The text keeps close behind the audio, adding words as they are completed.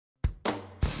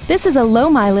This is a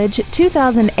low-mileage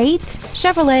 2008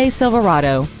 Chevrolet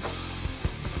Silverado.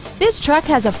 This truck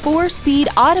has a 4-speed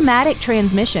automatic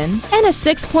transmission and a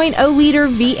 6.0-liter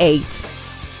V8.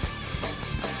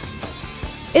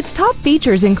 Its top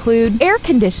features include air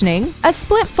conditioning, a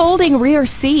split folding rear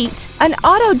seat, an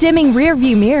auto-dimming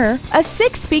rear-view mirror, a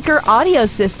 6-speaker audio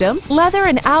system, leather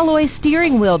and alloy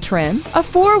steering wheel trim, a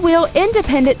 4-wheel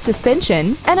independent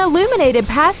suspension, an illuminated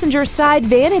passenger side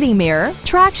vanity mirror,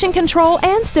 traction control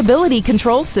and stability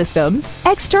control systems,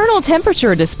 external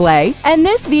temperature display, and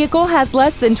this vehicle has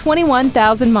less than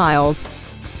 21,000 miles.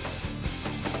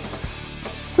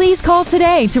 Please call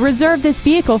today to reserve this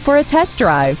vehicle for a test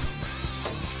drive.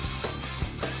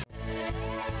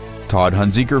 Todd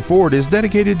Hunzeker Ford is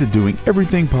dedicated to doing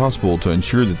everything possible to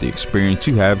ensure that the experience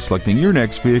you have selecting your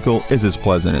next vehicle is as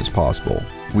pleasant as possible.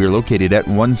 We are located at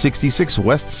 166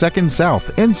 West 2nd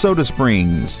South in Soda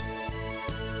Springs.